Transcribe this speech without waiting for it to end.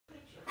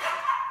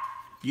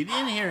Get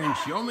in here and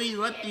show me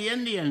what the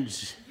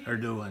Indians are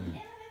doing.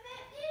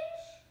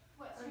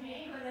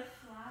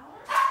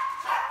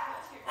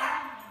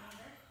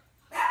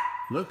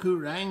 Look who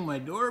rang my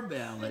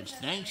doorbell. It's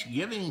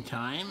Thanksgiving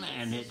time,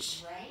 and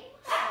it's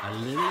a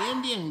little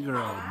Indian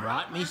girl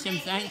brought me some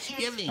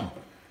Thanksgiving.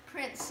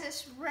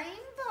 Princess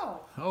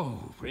Rainbow. Oh,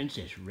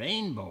 Princess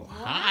Rainbow.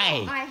 Wow, Hi.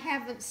 I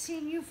haven't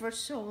seen you for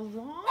so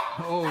long.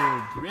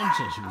 Oh,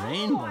 Princess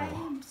Rainbow. Oh, I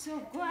am so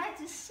glad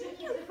to see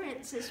you,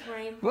 Princess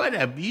Rainbow. What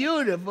a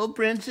beautiful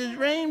Princess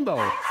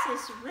Rainbow.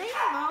 Princess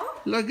Rainbow?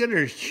 Look at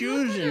her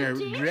shoes and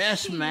her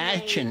dress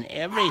match and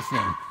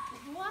everything.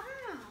 Wow,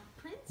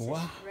 Princess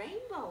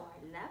Rainbow.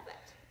 I love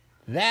it.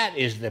 That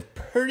is the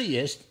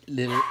prettiest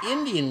little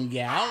Indian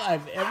gal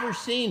I've ever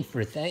seen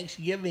for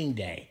Thanksgiving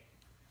Day.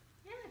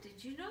 Yeah,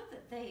 did you know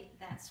that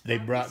They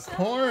brought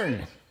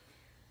corn.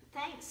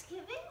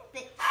 Thanksgiving, the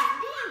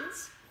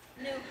Indians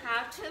knew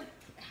how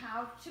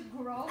to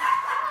grow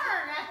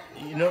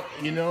corn.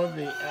 You know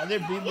the other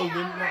people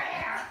didn't know.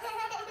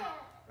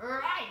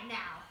 Right now.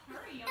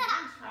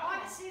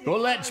 Hurry, Go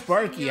let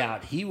Sparky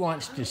out. He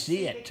wants to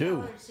see it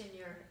too.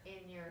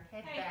 In your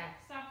headband. Hey,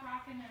 stop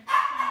rocking and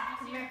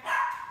Come here.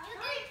 You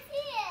can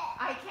see it.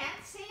 I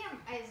can't see them.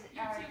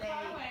 You're too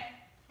far away.